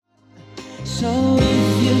So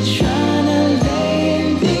if you're trying to lay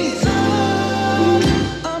in the dark,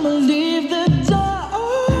 I'ma leave the door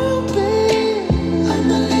open.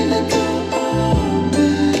 I'ma leave the door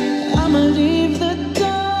open. I'ma leave the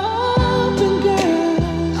door open, girl.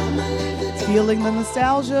 I'ma leave the door. Feeling the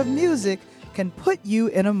nostalgia of music can put you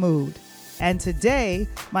in a mood. And today,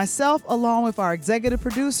 myself along with our executive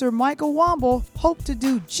producer, Michael Wamble, hope to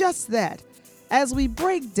do just that as we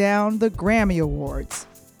break down the Grammy Awards.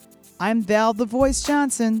 I'm Val the Voice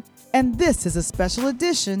Johnson, and this is a special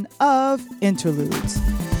edition of Interludes.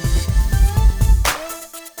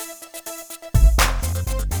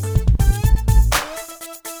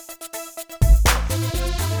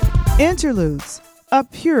 Interludes, a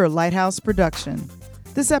pure Lighthouse production.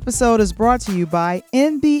 This episode is brought to you by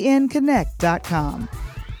nbnconnect.com.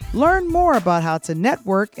 Learn more about how to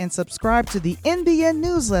network and subscribe to the NBN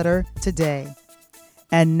newsletter today.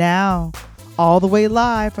 And now, all the way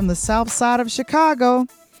live from the south side of Chicago,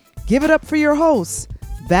 give it up for your host,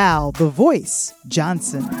 Val the Voice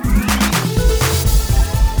Johnson.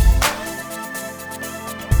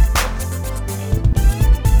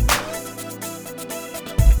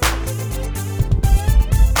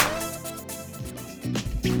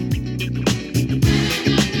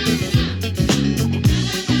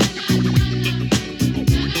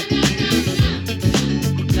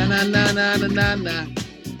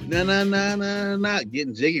 Nah,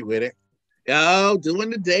 getting jiggy with it. Yo, doing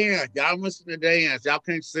the dance. Y'all missing the dance. Y'all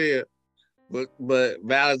can't see it, but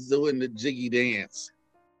Val's doing the jiggy dance.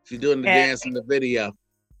 She's doing the dance in the video.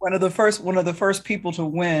 One of the first people to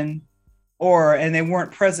win, and they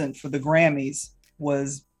weren't present for the Grammys,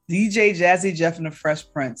 was DJ Jazzy Jeff and the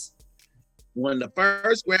Fresh Prince. Won the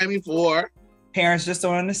first Grammy for Parents Just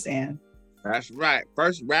Don't Understand. That's right,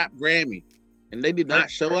 first rap Grammy. And they did not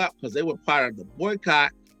show up because they were part of the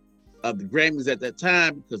boycott of the Grammys at that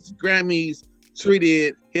time, because the Grammys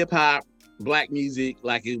treated hip-hop, black music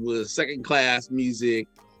like it was second-class music.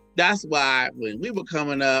 That's why when we were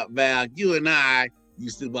coming up, Val, you and I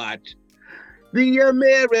used to watch the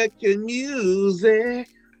American Music.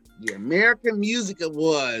 The American Music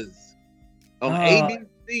Awards on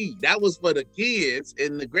ABC. That was for the kids,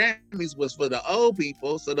 and the Grammys was for the old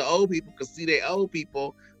people, so the old people could see their old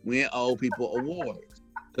people win Old People Awards,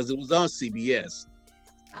 because it was on CBS.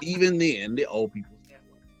 Even then, the old people.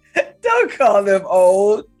 Don't call them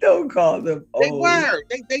old. Don't call them old. They were.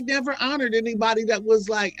 They never honored anybody that was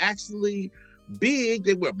like actually big.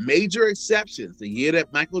 They were major exceptions. The year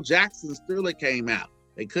that Michael Jackson's Thriller came out,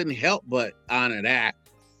 they couldn't help but honor that.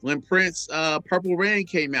 When Prince Purple Rain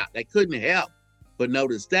came out, they couldn't help but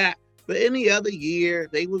notice that. But any other year,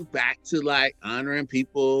 they was back to like honoring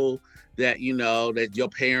people that, you know, that your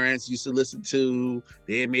parents used to listen to.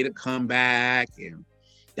 They had made a comeback, and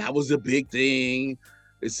that was a big thing.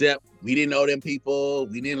 Except we didn't know them people,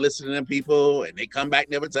 we didn't listen to them people, and they come back,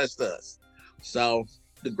 never touched us. So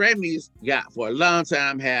the Grammys for a long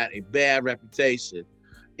time had a bad reputation,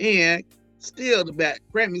 and still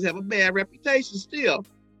Grammys have a bad reputation still.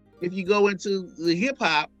 If you go into the hip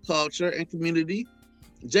hop culture and community,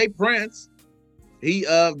 Jay Prince, he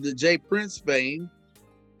of the Jay Prince fame,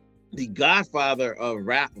 the godfather of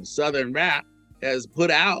rap, of Southern rap, has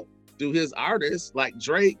put out through his artists like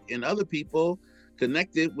Drake and other people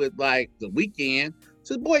connected with like The Weeknd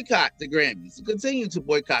to boycott the Grammys, to continue to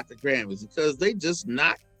boycott the Grammys, because they just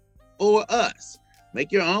not for us.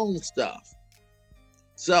 Make your own stuff.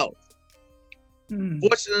 So,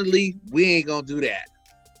 fortunately, we ain't gonna do that.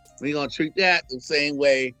 We gonna treat that the same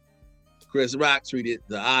way Chris Rock treated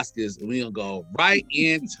the Oscars, and we gonna go right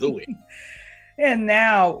into it. And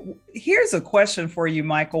now, here's a question for you,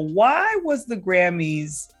 Michael. Why was the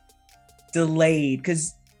Grammys delayed?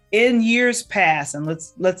 Because in years past, and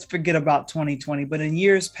let's forget about 2020, but in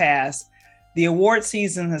years past, the award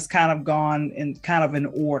season has kind of gone in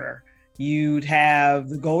order. You'd have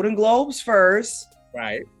the Golden Globes first.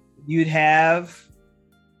 Right. You'd have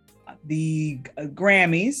the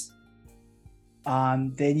Grammys.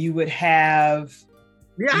 Then you would have,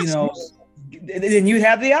 then you'd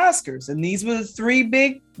have the Oscars, and these were the three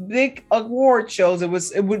big award shows.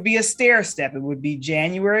 It would be a stair step. It would be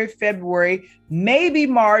January, February, maybe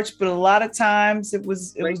March, but a lot of times it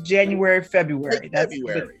was January, February.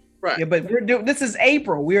 February, right? Yeah, but this is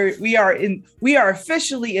April. We are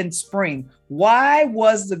officially in spring. Why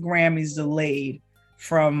was the Grammys delayed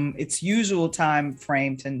from its usual time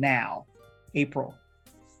frame to now, April?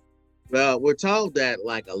 Well, we're told that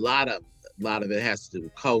like a lot of it has to do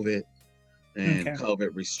with COVID and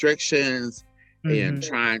COVID restrictions and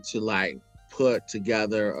trying to like put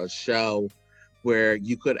together a show where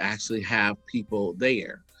you could actually have people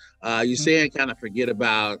there. You're saying kind of forget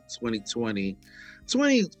about 2020.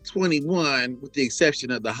 2021, with the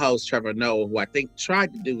exception of the host, Trevor Noah, who I think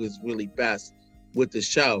tried to do his really best with the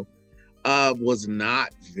show, was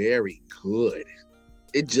not very good.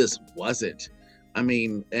 It just wasn't. I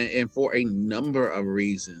mean, and for a number of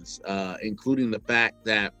reasons, including the fact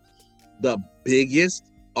that the biggest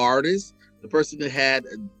artist, the person that had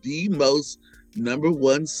the most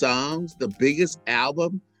 #1 songs, the biggest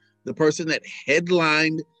album, the person that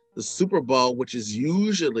headlined the Super Bowl, which is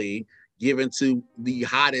usually given to the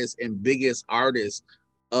hottest and biggest artist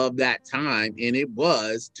of that time, and it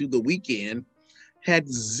was to The Weeknd, had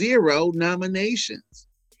 0 nominations.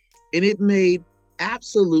 And it made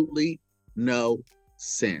absolutely no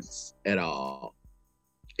sense at all.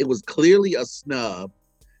 It was clearly a snub.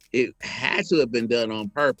 It had to have been done on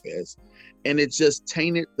purpose, and it just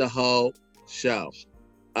tainted the whole show.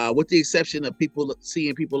 With the exception of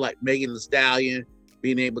seeing people like Megan Thee Stallion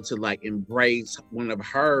being able to like embrace one of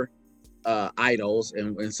her idols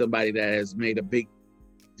and somebody that has made a big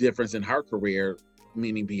difference in her career,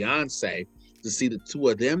 meaning Beyonce, to see the two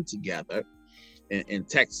of them together in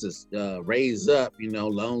Texas, Raise Up,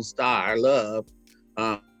 Lone Star Love.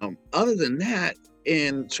 Other than that,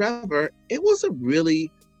 in Trevor, it was a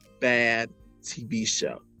really bad TV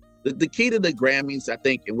show. The key to the Grammys, I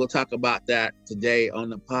think, and we'll talk about that today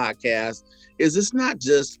on the podcast, is it's not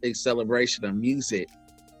just a celebration of music.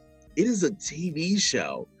 It is a TV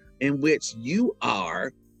show in which you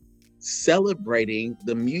are celebrating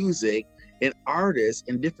the music and artists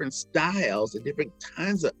and different styles and different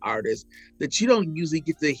kinds of artists that you don't usually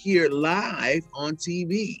get to hear live on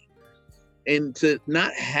TV. And to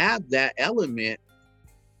not have that element,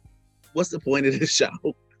 what's the point of the show?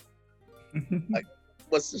 Like,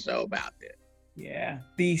 what's the show about then? Yeah.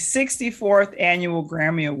 The 64th Annual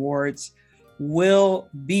Grammy Awards will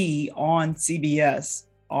be on CBS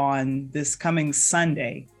on this coming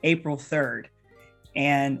Sunday, April 3rd.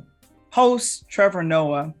 And host Trevor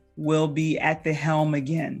Noah will be at the helm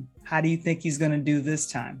again. How do you think he's going to do this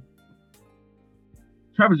time?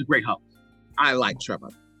 Trevor's a great host. I like Trevor.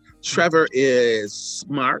 Trevor is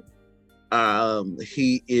smart.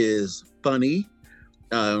 He is funny.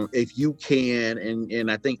 If you can,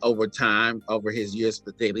 and I think over time, over his years at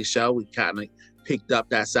The Daily Show, we kind of picked up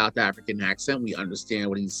that South African accent. We understand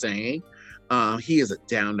what he's saying. He is a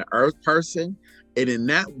down-to-earth person. And in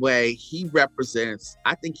that way,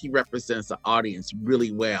 I think he represents the audience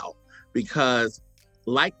really well, because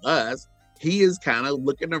like us, he is kind of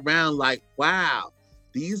looking around like, wow,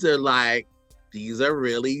 these are really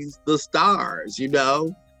the stars,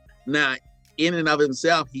 Now, in and of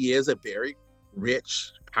himself, he is a very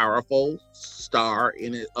rich, powerful star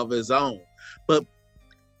of his own. But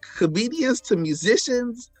comedians to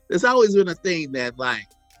musicians, there's always been a thing that like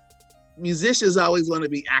musicians always want to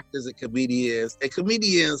be actors and comedians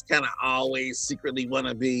kind of always secretly want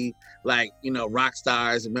to be like, rock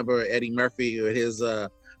stars. Remember Eddie Murphy with his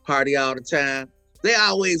Party All the Time? They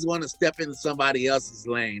always want to step into somebody else's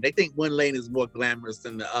lane. They think one lane is more glamorous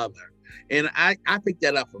than the other. And I picked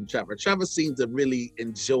that up from Trevor. Trevor seems to really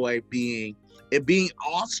enjoy being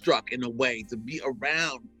awestruck in a way, to be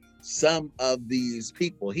around some of these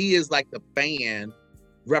people. He is like the fan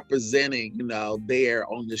representing, there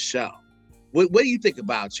on the show. What do you think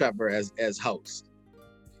about Trevor as host?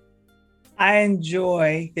 I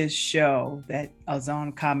enjoy his show that was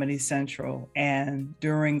on Comedy Central, and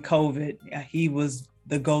during COVID, he was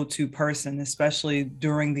the go-to person, especially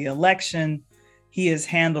during the election. He has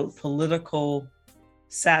handled political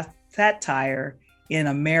satire in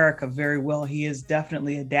America very well. He has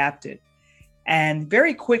definitely adapted and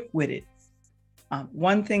very quick-witted.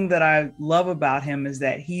 One thing that I love about him is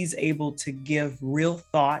that he's able to give real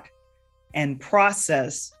thought and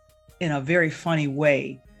process in a very funny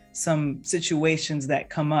way some situations that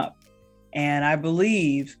come up. And I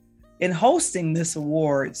believe in hosting this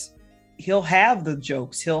awards, he'll have the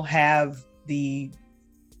jokes, he'll have the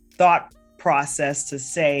thought process to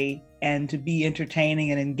say and to be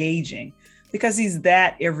entertaining and engaging, because he's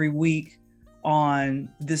that every week on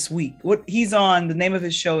This Week. What he's on, the name of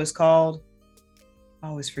his show is called, I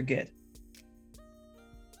always forget.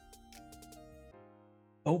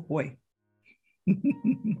 Oh boy.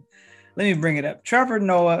 Let me bring it up. Trevor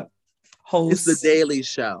Noah hosts. It's The Daily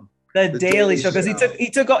Show. The Daily Show, because he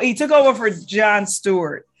took over for Jon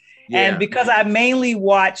Stewart. Yeah. And because I mainly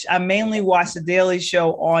watch The Daily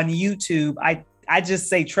Show on YouTube, I just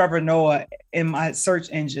say Trevor Noah in my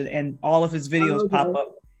search engine, and all of his videos pop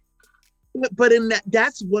up. But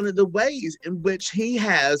that's one of the ways in which he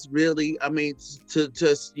has really, to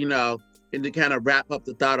just, and to kind of wrap up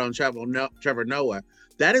the thought on Trevor Noah,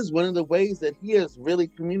 that is one of the ways that he has really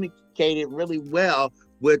communicated really well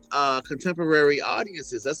with contemporary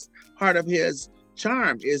audiences. That's part of his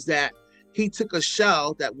charm, is that he took a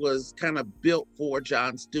show that was kind of built for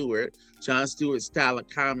Jon Stewart's style of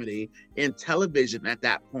comedy in television at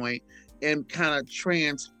that point, and kind of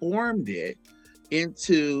transformed it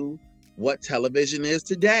into what television is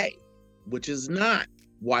today, which is not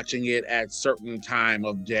watching it at certain time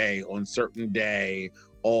of day on certain day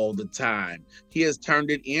all the time. He has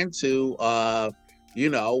turned it into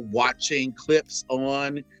watching clips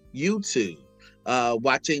on YouTube,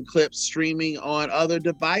 watching clips streaming on other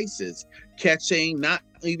devices, catching not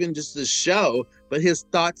even just the show, but his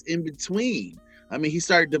thoughts in between. I mean, he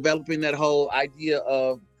started developing that whole idea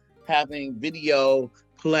of having video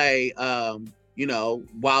play,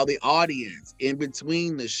 while the audience in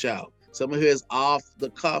between the show. Some of his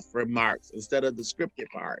off-the-cuff remarks instead of the scripted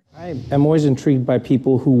part. I am always intrigued by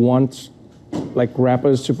people who want, like,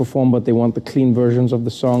 rappers to perform, but they want the clean versions of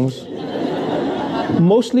the songs.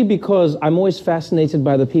 Mostly because I'm always fascinated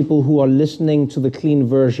by the people who are listening to the clean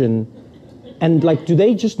version and, like, do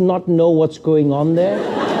they just not know what's going on there?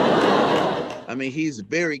 I mean, he's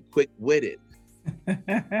very quick-witted.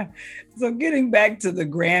 So getting back to the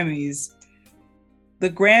Grammys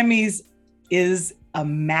is a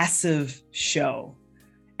massive show.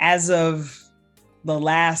 As of the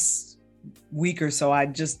last week or so, I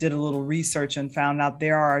just did a little research and found out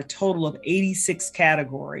there are a total of 86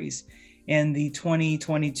 categories in the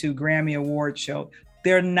 2022 Grammy Award show.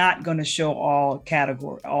 They're not going to show all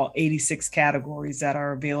 86 categories that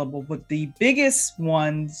are available, but the biggest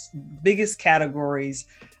categories,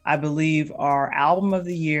 I believe, are Album of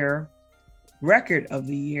the Year, Record of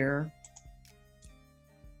the Year,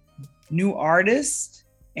 New Artist,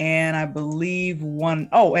 and I believe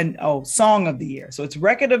Song of the Year. So it's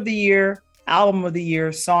Record of the Year, Album of the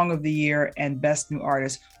Year, Song of the Year, and Best New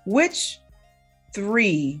Artist. Which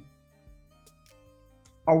three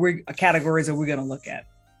categories are we going to look at?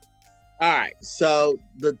 All right, so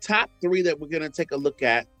the top three that we're going to take a look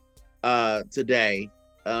at today,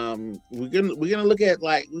 we're gonna look at,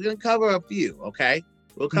 we're gonna cover a few. Okay,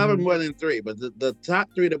 we'll cover more than three, but the top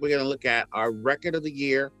three that we're gonna look at are Record of the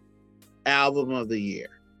Year, Album of the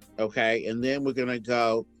Year. Okay, and then we're gonna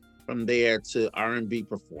go from there to R&B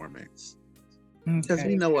performance, because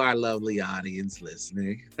we know our lovely audience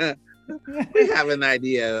listening. We have an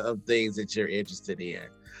idea of things that you're interested in.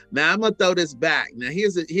 Now I'm gonna throw this back. Now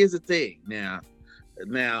here's the thing. Now,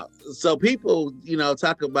 so people,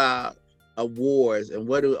 talk about awards and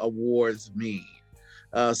what do awards mean.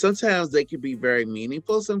 Sometimes they can be very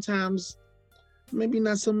meaningful. Sometimes maybe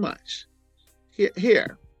not so much.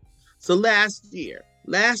 Here. So last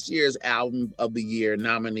year's Album of the Year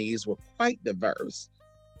nominees were quite diverse,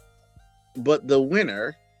 but the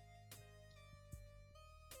winner,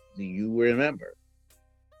 do you remember?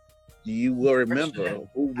 You will remember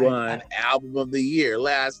who won Album of the Year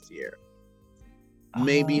last year?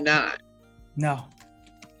 Maybe not. No.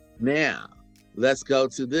 Now, let's go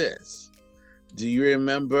to this. Do you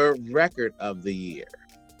remember Record of the Year?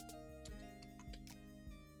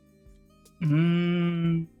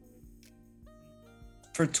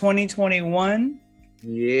 For 2021?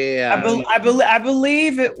 Yeah. I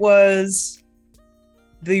believe it was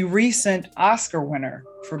the recent Oscar winner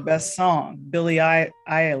for Best Song, Billie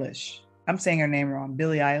Eilish. I'm saying her name wrong.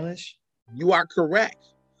 Billie Eilish? You are correct.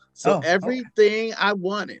 So Everything I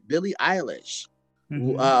Wanted, Billie Eilish,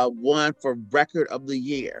 won for Record of the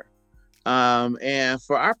Year. And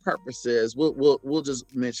for our purposes, we'll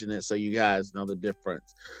just mention it so you guys know the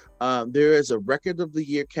difference. There is a Record of the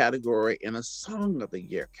Year category and a Song of the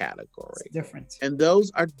Year category. It's different. And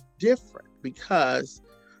those are different because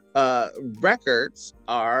records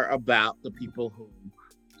are about the people who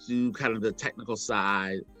do kind of the technical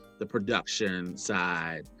side, the production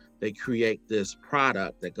side. They create this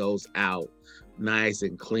product that goes out nice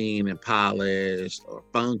and clean and polished or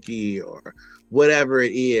funky or whatever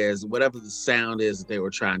it is, whatever the sound is that they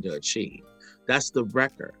were trying to achieve. That's the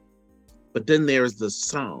record. But then there's the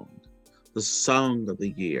Song of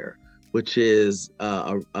the Year, which is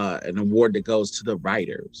an award that goes to the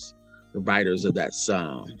writers of that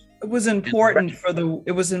song. It was important for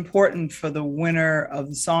the winner of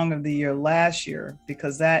the Song of the Year last year,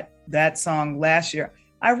 because that song last year,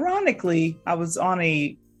 ironically, I was on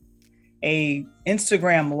a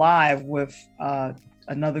Instagram live with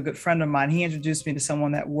another good friend of mine. He introduced me to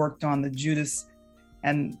someone that worked on the Judas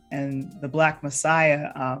and the Black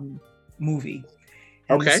Messiah movie.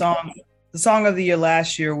 And the song of the Year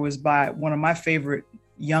last year was by one of my favorite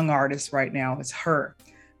young artists right now. It's her,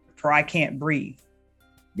 for I Can't Breathe.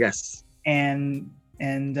 Yes. And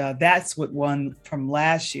and that's what won from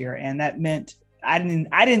last year. And that meant I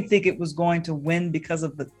didn't think it was going to win because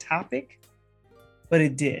of the topic, but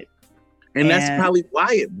it did. And that's probably why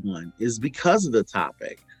it won, is because of the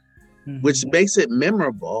topic, which makes it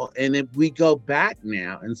memorable. And if we go back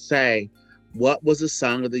now and say, what was the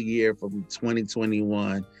song of the year from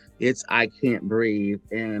 2021? It's I Can't Breathe.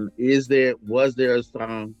 And was there a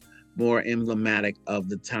song more emblematic of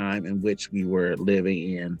the time in which we were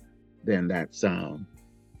living in than that song?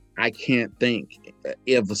 I can't think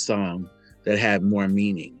of a song that had more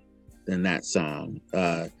meaning than that song,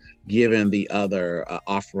 given the other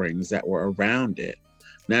offerings that were around it.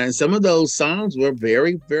 Now, and some of those songs were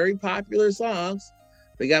very, very popular songs.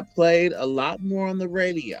 They got played a lot more on the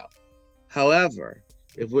radio. However,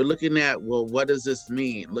 if we're looking at, well, what does this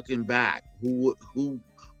mean? Looking back, who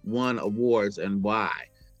won awards and why?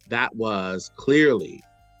 That was clearly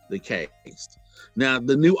the case. Now,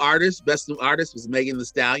 the new artist, best new artist, was Megan Thee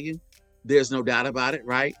Stallion. There's no doubt about it,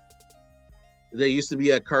 right? There used to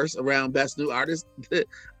be a curse around best new artist.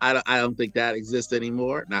 I don't think that exists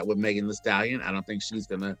anymore. Not with Megan Thee Stallion. I don't think she's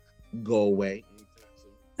gonna go away.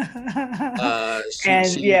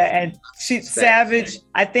 Savage.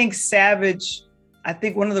 I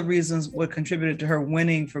think one of the reasons what contributed to her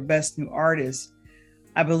winning for best new artist,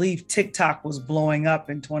 I believe TikTok was blowing up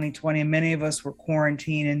in 2020, and many of us were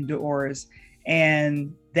quarantined indoors,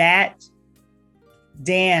 and that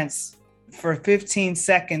dance for 15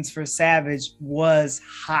 seconds for Savage was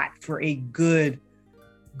hot for a good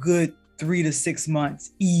 3 to 6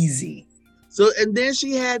 months, easy. So, and then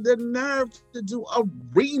she had the nerve to do a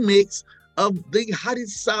remix of the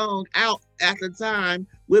hottest song out at the time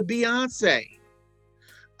with Beyonce.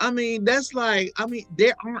 I mean,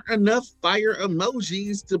 there aren't enough fire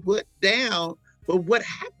emojis to put down for what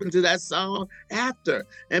happened to that song after.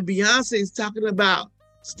 And Beyonce's talking about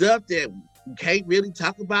stuff that you can't really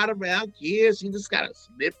talk about around kids. She just got to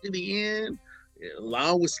slip it in,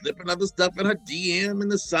 along with slipping other stuff in her DM in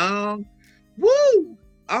the song. Woo!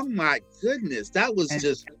 Oh my goodness. That was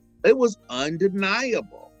it was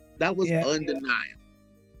undeniable. That was undeniable.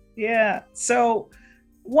 Yeah. So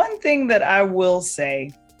one thing that I will say,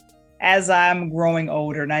 as I'm growing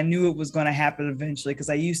older, and I knew it was going to happen eventually, because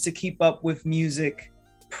I used to keep up with music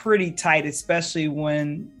pretty tight, especially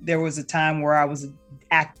when there was a time where I was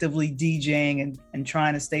actively DJing and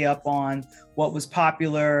trying to stay up on what was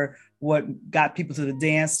popular, what got people to the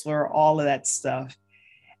dance floor, all of that stuff.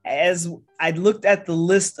 As I looked at the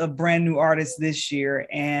list of brand new artists this year,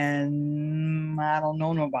 and I don't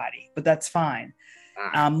know nobody, but that's fine.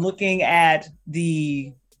 I'm looking at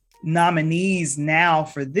the nominees now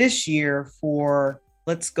for this year for,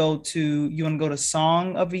 let's go to, you want to go to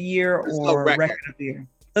Song of the Year or Record of the Year?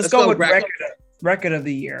 Let's go with Record of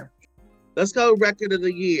the Year. Let's go Record of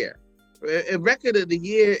the Year. And Record of the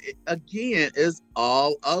Year, again, is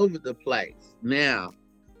all over the place. Now,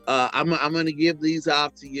 I'm going to give these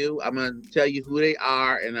off to you. I'm going to tell you who they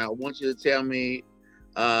are, and I want you to tell me,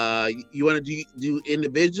 you want to do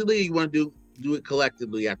individually, or you want to do it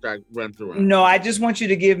collectively after I run through them? No, I just want you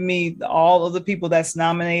to give me all of the people that's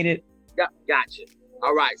nominated. Yeah, gotcha.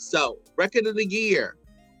 All right, so Record of the Year,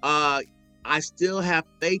 I Still Have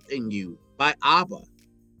Faith in You by ABBA.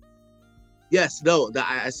 Yes, no,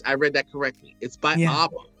 I read that correctly. It's by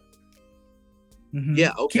ABBA. Mm-hmm.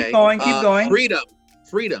 Yeah, okay. Keep going.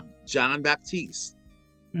 Freedom, John Baptiste.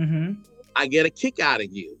 Mm-hmm. I Get a Kick Out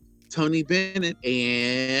of You, Tony Bennett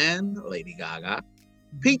and Lady Gaga.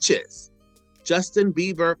 Peaches, Justin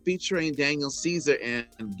Bieber featuring Daniel Caesar and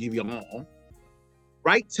Giveon.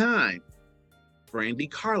 Right Time, Brandy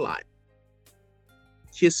Carlisle.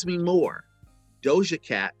 Kiss Me More, Doja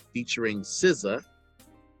Cat featuring SZA.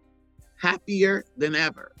 Happier Than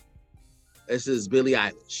Ever, this is Billie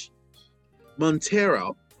Eilish.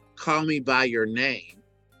 Montero, Call Me By Your Name,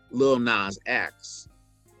 Lil Nas X.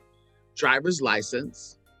 Driver's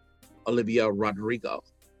License, Olivia Rodrigo.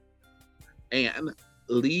 And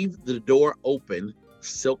Leave the Door Open,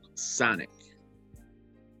 Silk Sonic.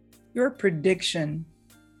 Your prediction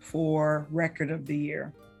for Record of the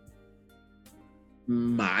Year?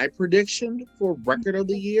 My prediction for Record of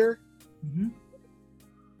the Year? Mm-hmm.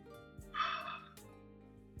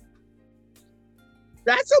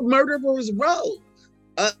 That's a murderer's row.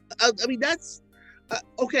 I mean, that's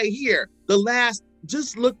okay. Here, let's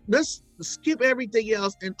skip everything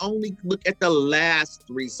else and only look at the last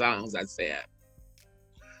 3 songs I said.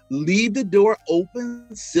 Leave the Door Open,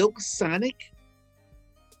 Silk Sonic.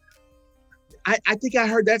 I think I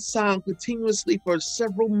heard that song continuously for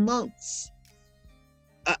several months.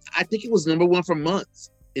 I think it was #1 for months.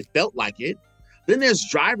 It felt like it. Then there's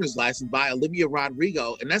Driver's License by Olivia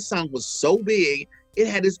Rodrigo, and that song was so big, it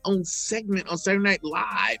had its own segment on Saturday Night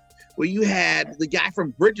Live where you had the guy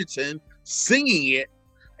from Bridgerton singing it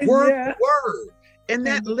word for word. And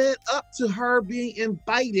that led up to her being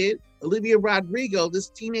invited, Olivia Rodrigo, this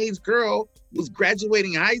teenage girl who was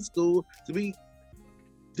graduating high school, to be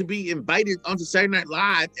invited onto Saturday Night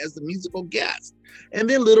Live as the musical guest. And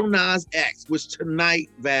then Lil Nas X, which tonight,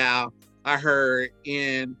 Val, I heard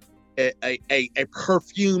in a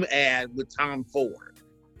perfume ad with Tom Ford.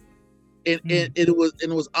 It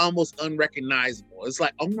was almost unrecognizable. It's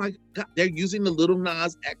like, oh my God, they're using the Lil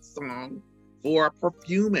Nas X song for a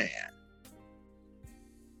perfume ad.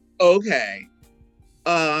 Okay.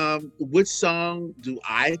 Which song do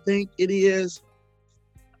I think it is?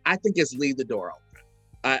 I think it's Leave the Door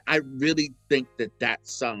Open. I really think that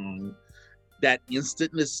song, that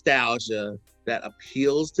instant nostalgia that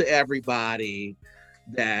appeals to everybody,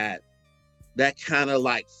 that kind of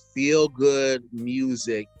like feel good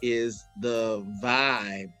music is the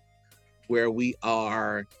vibe where we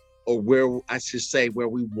are, or where I should say where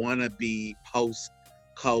we want to be post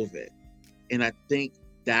COVID. And I think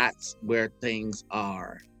that's where things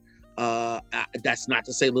are. That's not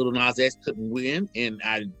to say Lil Nas X couldn't win, and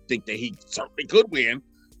I think that he certainly could win,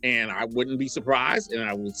 and I wouldn't be surprised, and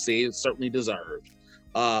I would say it certainly deserved.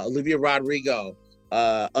 Olivia Rodrigo,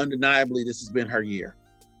 undeniably, this has been her year.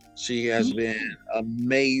 She has been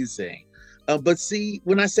amazing. But see,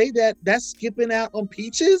 when I say that, that's skipping out on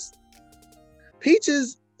Peaches.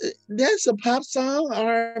 Peaches, that's a pop song,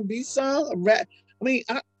 R&B song, a rap. I mean,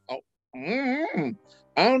 I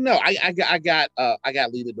don't know. I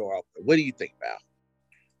got Leave the Door Open. What do you think, Val?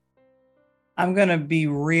 I'm gonna be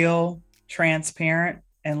real transparent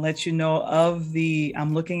and let you know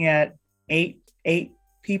I'm looking at eight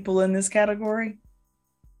people in this category.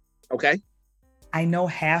 Okay. I know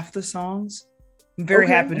half the songs. I'm very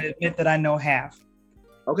happy to admit that I know half.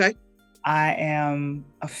 Okay. I am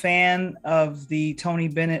a fan of the Tony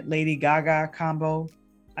Bennett, Lady Gaga combo.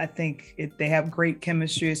 I think they have great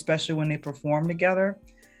chemistry, especially when they perform together.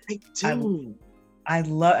 I do. I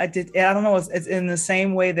don't know. It's in the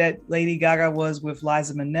same way that Lady Gaga was with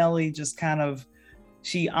Liza Minnelli. Just kind of,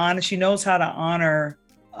 she knows how to honor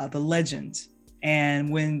the legends.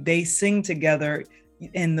 And when they sing together,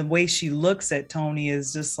 and the way she looks at Tony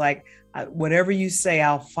is just like, whatever you say,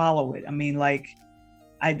 I'll follow it. I mean, like,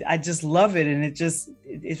 I just love it, and it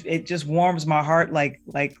just warms my heart like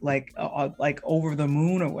over the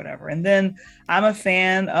moon or whatever. And then I'm a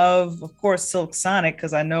fan of course, Silk Sonic,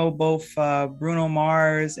 because I know both Bruno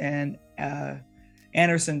Mars and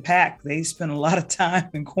Anderson .Paak. They spent a lot of time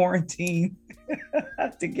in quarantine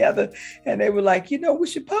together, and they were like, we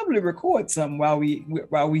should probably record something while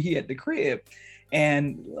we here at the crib.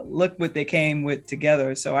 And look what they came with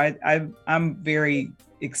together. So I'm very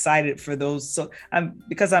excited for those. So I'm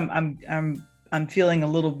feeling a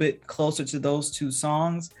little bit closer to those two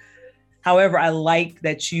songs. However, I like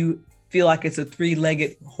that you feel like it's a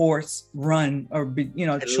three-legged horse run, or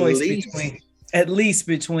choice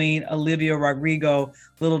between Olivia Rodrigo,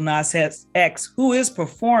 Lil Nas X, who is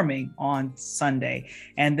performing on Sunday,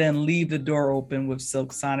 and then Leave the Door Open with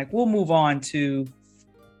Silk Sonic. We'll move on to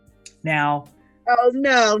now. Oh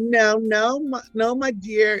no, my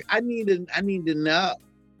dear. I need to know.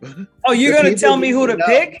 Oh, you're gonna tell me who to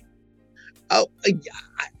pick? Oh,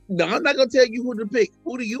 no, I'm not gonna tell you who to pick.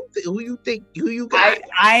 Who you think? Who you got?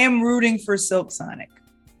 I am rooting for Silk Sonic.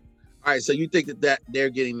 All right, so you think that they're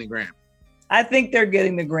getting the Grammy? I think they're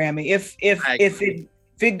getting the Grammy. If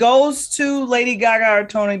it goes to Lady Gaga or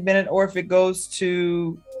Tony Bennett, or if it goes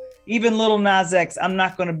to even Lil Nas X, I'm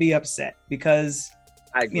not going to be upset, because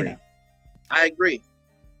I agree. I agree.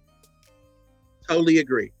 Totally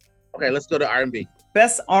agree. Okay, let's go to R&B.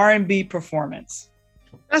 Best R&B performance.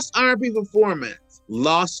 Best R&B performance.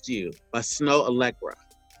 Lost You by Snow Allegra.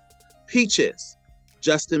 Peaches,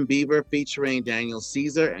 Justin Bieber featuring Daniel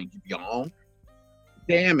Caesar and Giveon.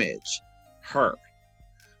 Damage, Her.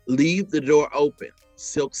 Leave the Door Open,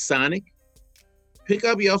 Silk Sonic. Pick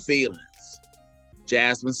Up Your Feelings,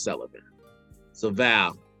 Jasmine Sullivan. So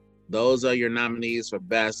Val, those are your nominees for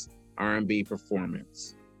Best R&B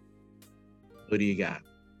Performance. What do you got?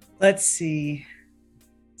 Let's see.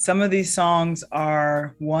 Some of these songs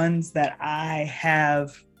are ones that I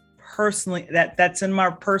have personally, that's in my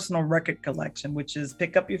personal record collection, which is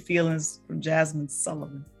Pick Up Your Feelings from Jasmine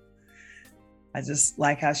Sullivan. I just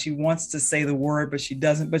like how she wants to say the word, but she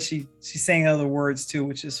doesn't, but she's saying other words too,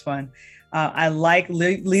 which is fun. I like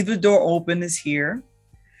Leave the Door Open is here.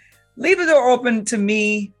 Leave the Door Open, to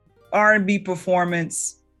me, R&B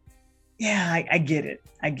performance. Yeah, I get it.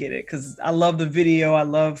 I get it, because I love the video. I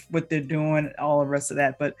love what they're doing, all the rest of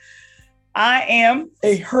that. But I am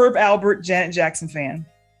a Herb Alpert, Janet Jackson fan.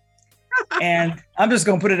 And I'm just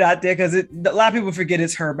going to put it out there because a lot of people forget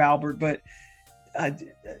it's Herb Alpert, but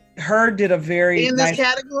Herb did a very in this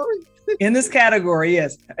category? In this category,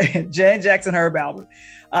 yes. Janet Jackson, Herb Alpert.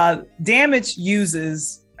 Damage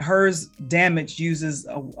uses a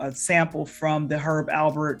sample from the Herb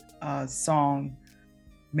Alpert song,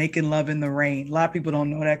 Making Love in the Rain. A lot of people don't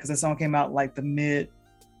know that because the song came out like the mid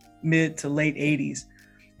to late 80s.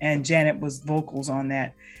 And Janet was vocals on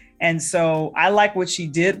that. And so I like what she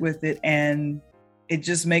did with it. And it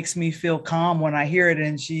just makes me feel calm when I hear it.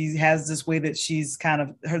 And she has this way that she's kind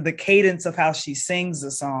of the cadence of how she sings the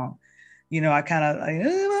song. You know, I kind of like,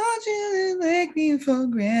 I want you to take me for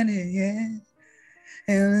granted, yeah.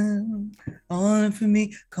 And on for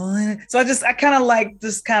me, calling it. So I kind of like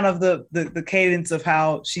this kind of the cadence of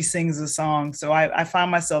how she sings the song. So I find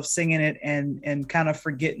myself singing it and kind of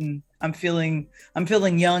forgetting. I'm feeling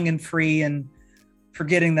young and free and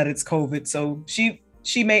forgetting that it's COVID. So she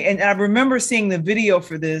made, and I remember seeing the video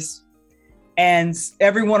for this, and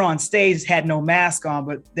everyone on stage had no mask on,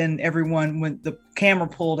 but then when the camera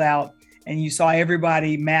pulled out and you saw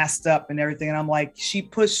everybody masked up and everything, and I'm like, she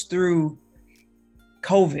pushed through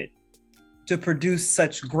COVID to produce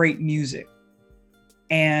such great music.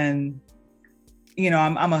 And you know,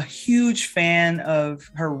 I'm a huge fan of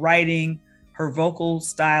her writing, her vocal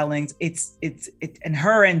stylings. And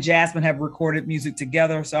her and Jasmine have recorded music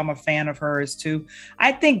together, so I'm a fan of hers too.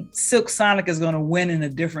 I think Silk Sonic is going to win in a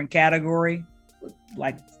different category,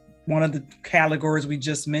 like one of the categories we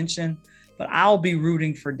just mentioned, but I'll be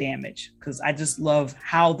rooting for Damage because I just love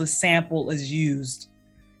how the sample is used.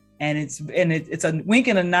 And it's a wink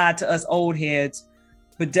and a nod to us old heads,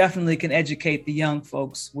 but definitely can educate the young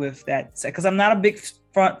folks with that. Because I'm not a big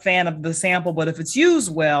fan of the sample, but if it's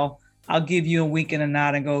used well, I'll give you a wink and a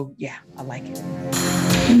nod and go, yeah, I like it.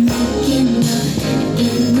 Making love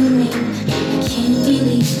in the rain. I can't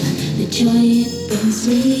believe the joy it brings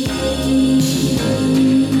me.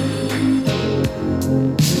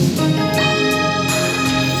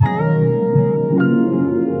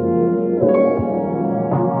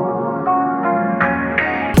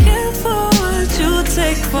 Careful what you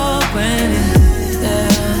take for granted.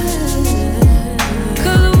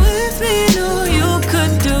 Cause with me, no, you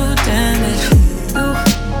could do damage.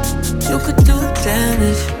 You could do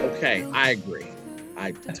damage. Okay, I agree.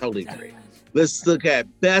 I totally agree. Let's look at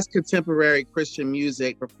Best Contemporary Christian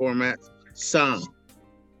Music Performance Song.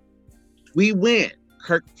 We win.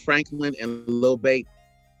 Kirk Franklin and Lil Baby.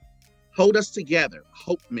 Hold Us Together,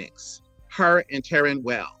 Hope Mix. Her and Taryn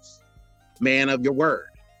Wells. Man of Your Word.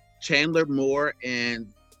 Chandler Moore and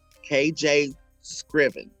KJ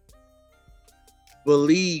Scriven.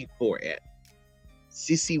 Believe for It.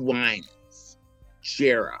 CeCe Winans.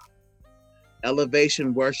 Jera.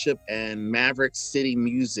 Elevation Worship and Maverick City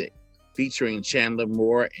Music featuring Chandler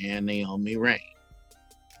Moore and Naomi Rain.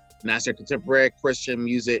 And that's their contemporary Christian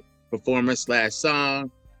music performance /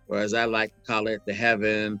 song, or as I like to call it, the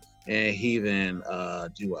Heaven and Heathen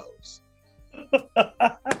duos.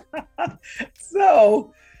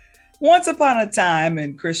 So, once upon a time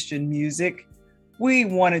in Christian music, we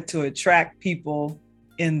wanted to attract people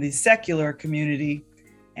in the secular community,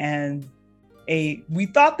 and we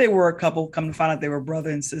thought they were a couple, come to find out they were brother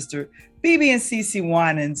and sister. BB and CeCe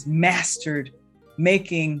Winans mastered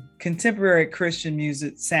making contemporary Christian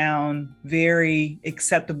music sound very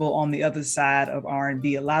acceptable on the other side of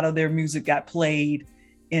R&B. A lot of their music got played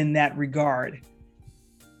in that regard.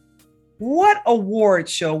 What award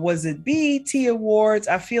show was it? BET Awards?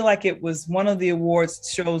 I feel like it was one of the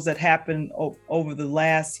awards shows that happened over the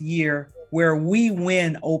last year where We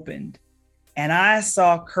Win opened. And I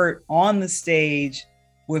saw Kurt on the stage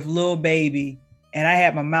with Lil Baby, and I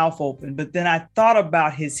had my mouth open. But then I thought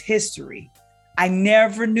about his history. I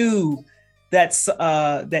never knew that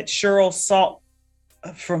Cheryl Salt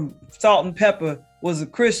from Salt and Pepper was a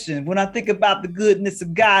Christian. When I think about the goodness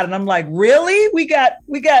of God, and I'm like, really? We got.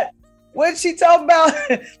 What's she talking about?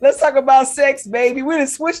 Let's talk about sex, baby. We done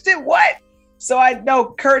switched it. What? So I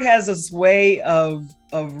know Kurt has this way of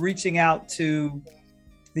reaching out to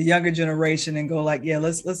the younger generation and go like, yeah,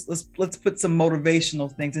 let's put some motivational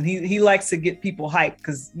things. And he likes to get people hyped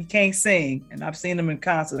because he can't sing. And I've seen him in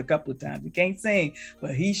concert a couple of times. He can't sing,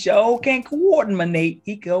 but he sure can coordinate.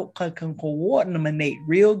 He can coordinate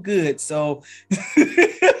real good. So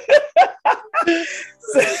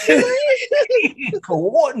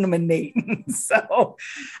coordinate. So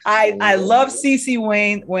I love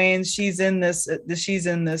CeCe Wayne. She's in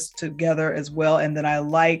this together as well. And then I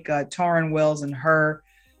like Taryn Wells and her.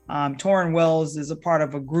 Taryn Wells is a part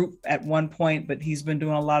of a group at one point, but he's been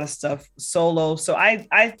doing a lot of stuff solo. So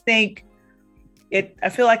I think I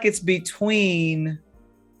feel like it's between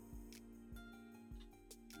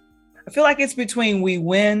We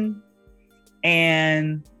Win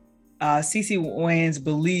and CeCe Winans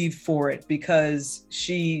Believe for It, because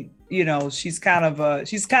she's kind of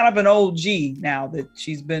an OG now that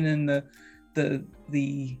she's been in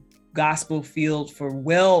the gospel field for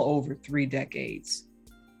well over 3 decades.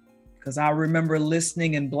 Because I remember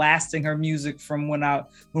listening and blasting her music from when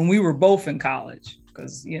we were both in college.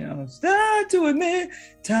 Because it's time to admit,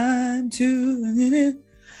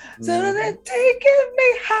 so they're taking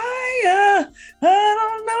me higher. I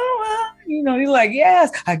don't know. You're like,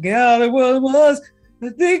 yes, I got it. What it was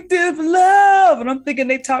addictive love, and I'm thinking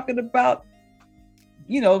they talking about,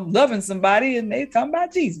 loving somebody, and they talking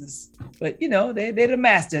about Jesus. But they're the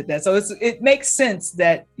master at that. So it makes sense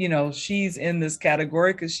that she's in this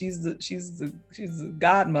category because she's the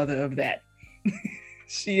godmother of that.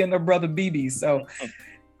 She and her brother BB. So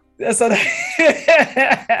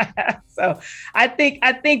so I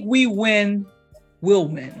think We Win will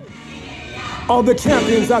win. All the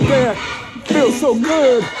champions out there feel so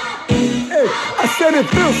good. Hey, I said it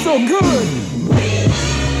feels so good.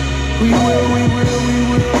 We will, we will, we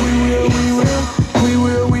will, we will, we will. We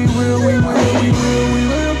will, we will, we will, we will, we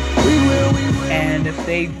will, we will, we will. And if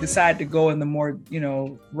they decide to go in the more,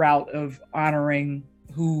 route of honoring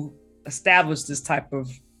who established this type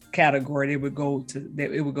of category, it would go to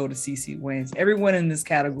CeCe Winans. Everyone in this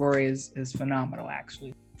category is phenomenal,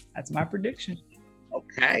 actually. That's my prediction.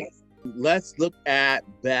 Okay. Let's look at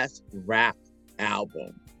Best Rap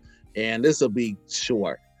Album. And this will be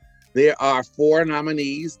short. There are 4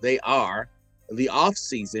 nominees. They are The Off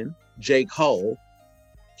Season, J. Cole,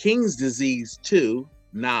 King's Disease 2,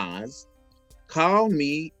 Nas, Call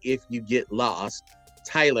Me If You Get Lost,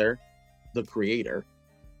 Tyler, the Creator,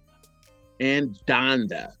 and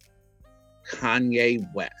Donda,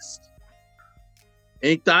 Kanye West.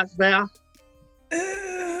 Any thoughts, Val?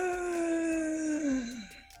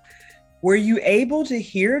 Were you able to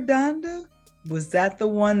hear Donda? Was that the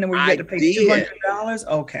one where you had to pay $200?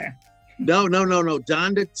 Okay. No.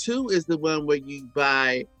 Donda 2 is the one where you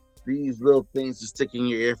buy these little things to stick in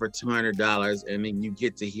your ear for $200, and then you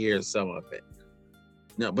get to hear some of it.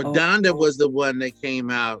 No, but Donda was the one that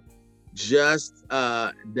came out just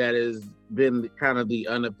that has been kind of the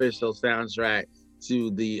unofficial soundtrack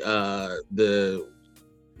to the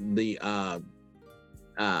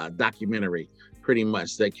documentary, pretty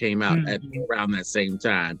much, that came out at around that same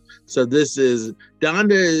time. So this is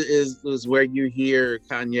Donda is where you hear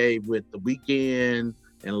Kanye with The Weeknd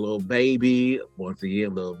and Lil Baby, once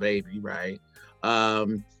again Lil Baby, right?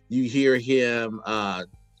 You hear him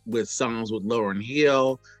with songs with Lauryn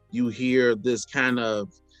Hill. You hear this kind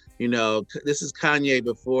of, this is Kanye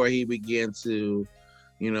before he began to,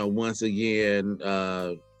 once again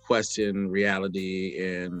question reality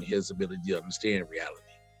and his ability to understand reality.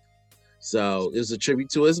 So it's a tribute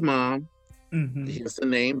to his mom. Hence the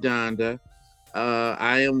name Donda.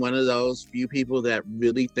 I am one of those few people that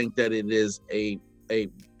really think that it is a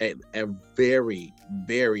very,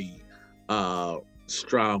 very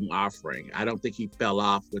strong offering. I don't think he fell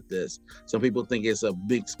off with this. Some people think it's a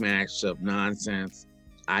big smash of nonsense.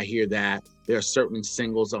 I hear that. There are certainly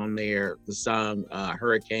singles on there. The song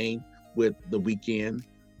Hurricane with The Weeknd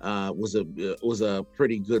was a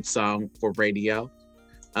pretty good song for radio.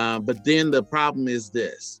 But then the problem is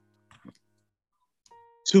this.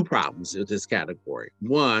 2 problems with this category.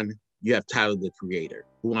 One, you have Tyler, the Creator,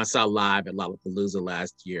 who I saw live at Lollapalooza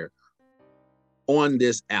last year on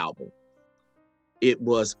this album. It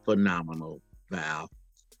was phenomenal, Val.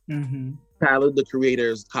 Tyler, the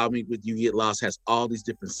Creator's Call Me With You Get Lost has all these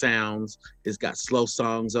different sounds. It's got slow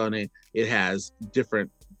songs on it. It has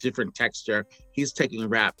different texture. He's taking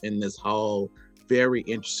rap in this whole very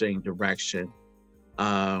interesting direction.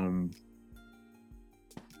 I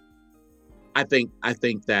do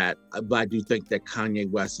think that Kanye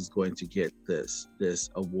West is going to get this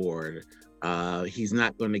award. He's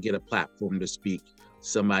not going to get a platform to speak.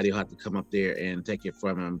 Somebody will have to come up there and take it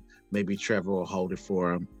from him. Maybe Trevor will hold it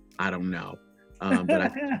for him. I don't know. But I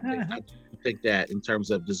think that in terms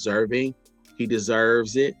of deserving, he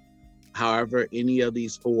deserves it. However, any of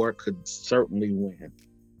these 4 could certainly win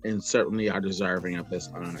and certainly are deserving of this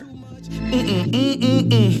honor.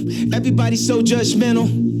 Everybody's so judgmental.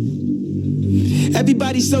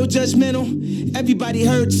 Everybody's so judgmental. Everybody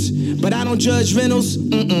hurts, but I don't judge rentals.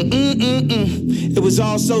 It was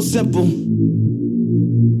all so simple.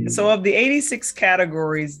 So of the 86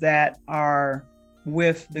 categories that are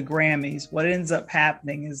with the Grammys, what ends up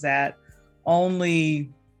happening is that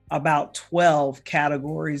only about 12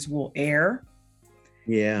 categories will air.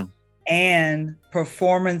 Yeah. And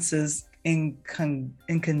performances in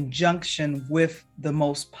conjunction with the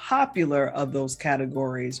most popular of those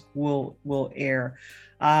categories will air.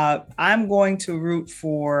 I'm going to root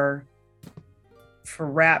for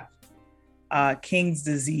rap, King's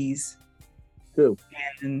Disease. Too.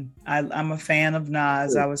 And I'm a fan of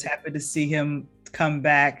Nas. I was happy to see him come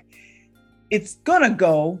back. It's gonna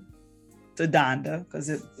go to Donda because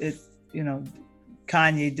it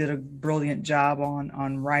Kanye did a brilliant job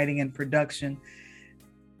on writing and production.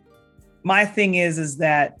 My thing is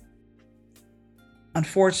that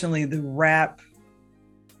unfortunately the rap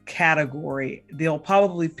category, they'll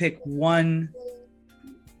probably pick one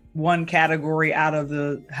category out of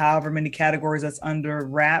the however many categories that's under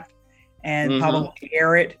rap and probably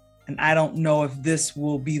air it. And I don't know if this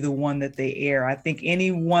will be the one that they air. I think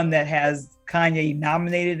any one that has Kanye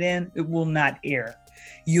nominated in, it will not air.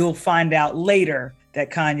 You'll find out later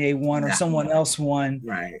that Kanye won or someone else won,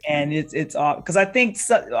 right? And it's all because I think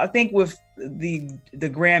with the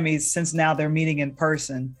Grammys, since now they're meeting in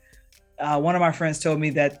person, one of my friends told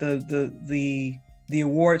me that the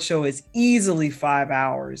award show is easily 5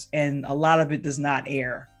 hours, and a lot of it does not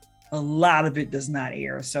air.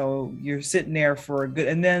 So you're sitting there for a good,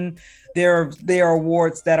 and then there are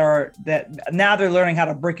awards that now they're learning how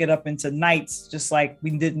to break it up into nights, just like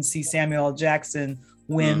we didn't see Samuel L. Jackson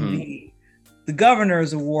win the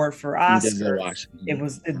Governor's Award for Oscar. It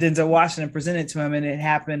was Denzel Washington presented to him, and it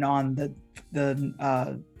happened on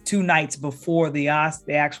the 2 nights before the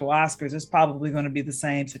actual Oscars. It's probably going to be the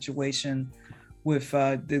same situation with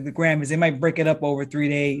the Grammys. They might break it up over 3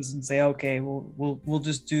 days and say, okay, we'll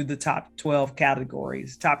just do the top 12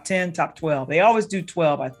 categories, top 10, top 12. They always do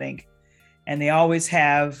 12, I think, and they always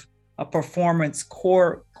have a performance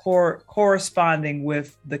corresponding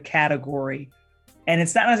with the category. And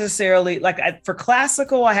it's not necessarily like for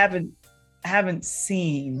classical, I haven't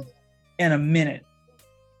seen in a minute.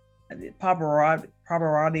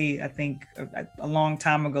 Pavarotti, I think a long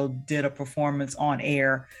time ago did a performance on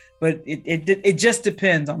air, but it just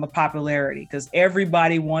depends on the popularity because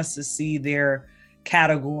everybody wants to see their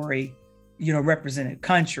category, represented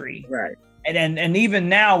country. Right. And even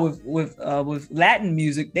now with Latin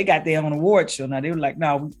music, they got their own award show. Now they were like,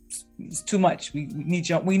 no, it's too much. We need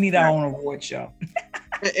our own award show.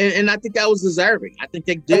 and I think that was deserving. I think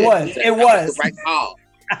they did. It was the right call.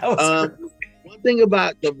 One thing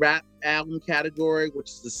about the rap album category, which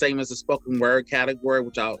is the same as the spoken word category,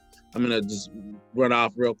 which I'm gonna just run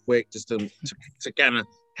off real quick just to kind of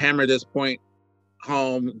hammer this point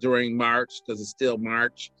home during March because it's still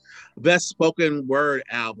March. Best spoken word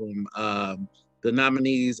album. The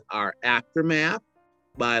nominees are Aftermath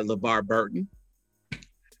by LeVar Burton,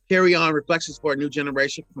 Carry On: Reflections for a New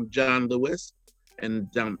Generation from John Lewis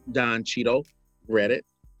and Don Cheadle read it.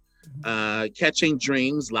 Catching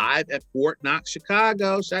Dreams live at Fort Knox,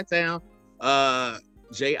 Chicago, Chi-Town,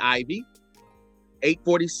 Jay Ivey.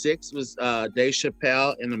 846 was Dave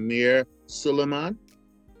Chappelle and Amir Suleiman.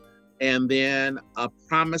 And then A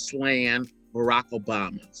Promised Land, Barack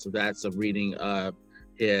Obama. So that's a reading of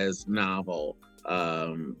his novel,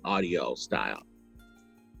 audio style.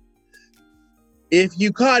 If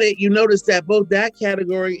you caught it, you noticed that both that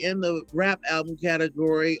category and the rap album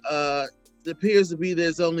category, it appears to be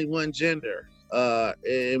there's only one gender.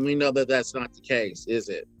 And we know that that's not the case, is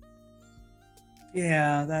it?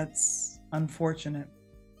 Yeah, that's unfortunate.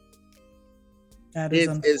 That is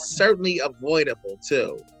unfortunate. It's certainly avoidable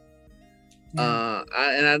too. Yeah.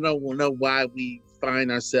 I don't know why we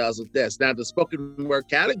find ourselves with this. Now, the spoken word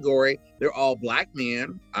category, they're all black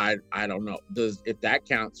men. I don't know if that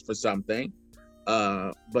counts for something,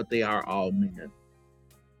 but they are all men.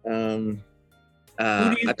 Who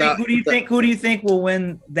do you think will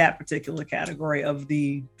win that particular category of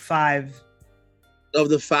the 5? Of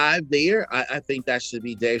the 5 there, I think that should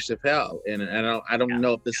be Dave Chappelle, and I don't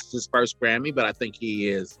know if this is his first Grammy, but I think he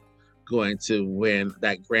is going to win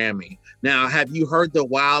that Grammy. Now, have you heard the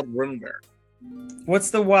wild rumor?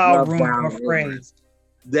 What's the wild rumor? I'm afraid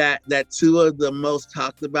that 2 of the most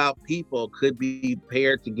talked about people could be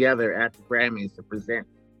paired together at the Grammys to present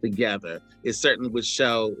together. It certainly would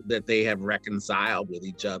show that they have reconciled with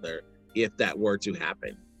each other if that were to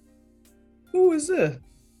happen. Who is it?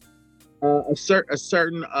 A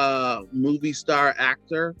certain movie star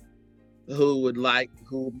actor who might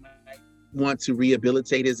want to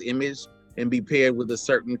rehabilitate his image and be paired with a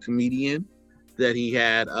certain comedian that he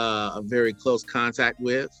had a very close contact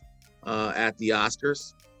with at the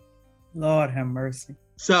Oscars. Lord have mercy.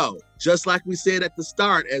 So, just like we said at the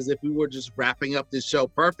start, as if we were just wrapping up this show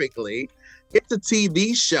perfectly, it's a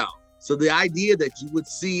TV show. So the idea that you would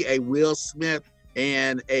see a Will Smith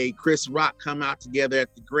and a Chris Rock come out together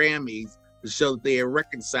at the Grammys to show that they are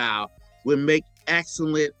reconciled would make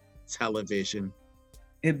excellent television.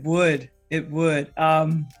 It would. It would.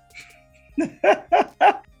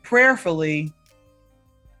 Prayerfully,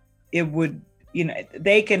 it would,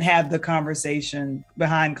 they can have the conversation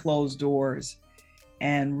behind closed doors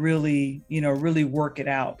and really, really work it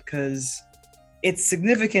out, because it's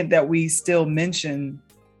significant that we still mention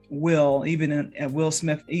Will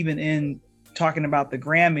Smith, even in talking about the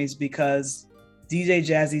Grammys, because DJ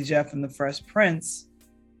Jazzy Jeff and the Fresh Prince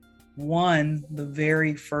won the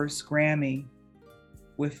very first Grammy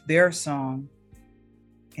with their song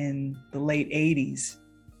in the late 80s,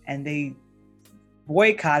 and they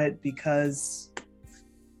boycotted because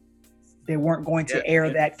they weren't going to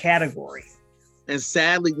air that category. And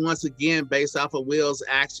sadly, once again, based off of Will's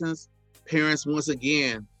actions, parents once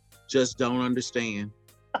again just don't understand.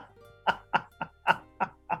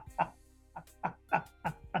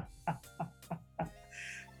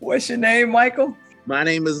 What's your name, Michael? My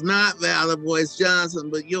name is not Val Voice Johnson,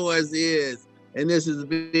 but yours is. And this has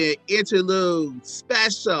been Interludes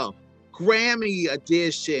Special Grammy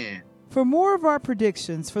Edition. For more of our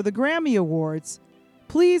predictions for the Grammy Awards,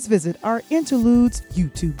 please visit our Interludes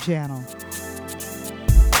YouTube channel.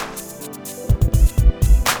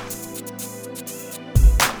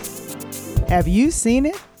 Have you seen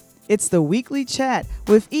it? It's the weekly chat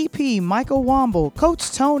with EP Michael Wamble,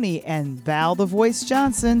 Coach Tony, and Val the Voice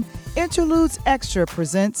Johnson. Interludes Extra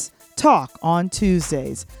presents Talk on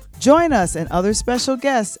Tuesdays. Join us and other special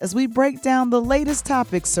guests as we break down the latest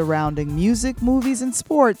topics surrounding music, movies, and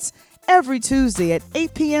sports every Tuesday at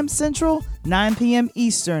 8 p.m. Central, 9 p.m.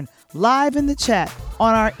 Eastern, live in the chat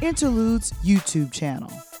on our Interludes YouTube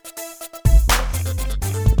channel.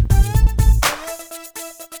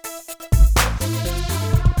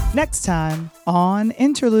 Next time on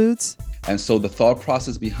Interludes. And so the thought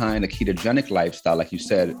process behind a ketogenic lifestyle, like you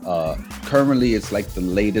said, currently it's like the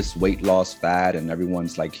latest weight loss fad and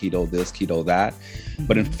everyone's like keto this, keto that.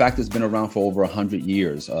 But in fact, it's been around for over 100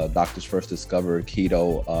 years. Doctors first discovered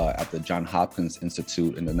keto at the Johns Hopkins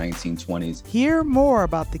Institute in the 1920s. Hear more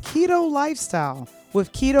about the keto lifestyle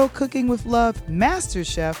with Keto Cooking with Love Master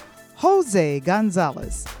Chef Jose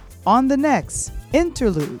Gonzalez on the next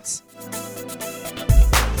Interludes.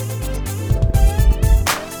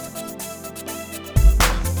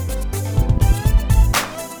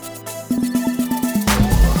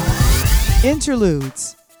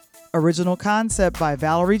 Interludes. Original concept by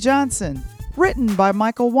Valerie Johnson. Written by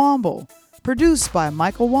Michael Wamble. Produced by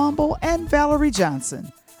Michael Wamble and Valerie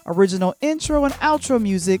Johnson. Original intro and outro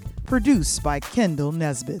music produced by Kendall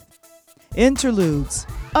Nesbitt. Interludes,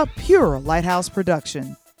 a pure Lighthouse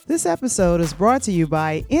production. This episode is brought to you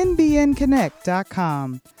by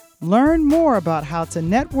nbnconnect.com. Learn more about how to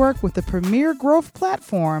network with the premier growth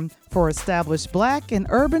platform for established Black and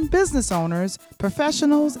urban business owners,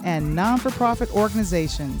 professionals, and non-for-profit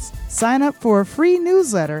organizations. Sign up for a free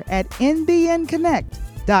newsletter at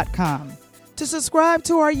nbnconnect.com. To subscribe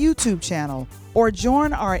to our YouTube channel or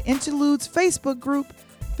join our Interludes Facebook group,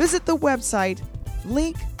 visit the website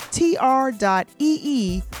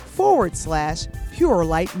linktr.ee/Pure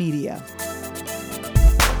Light Media.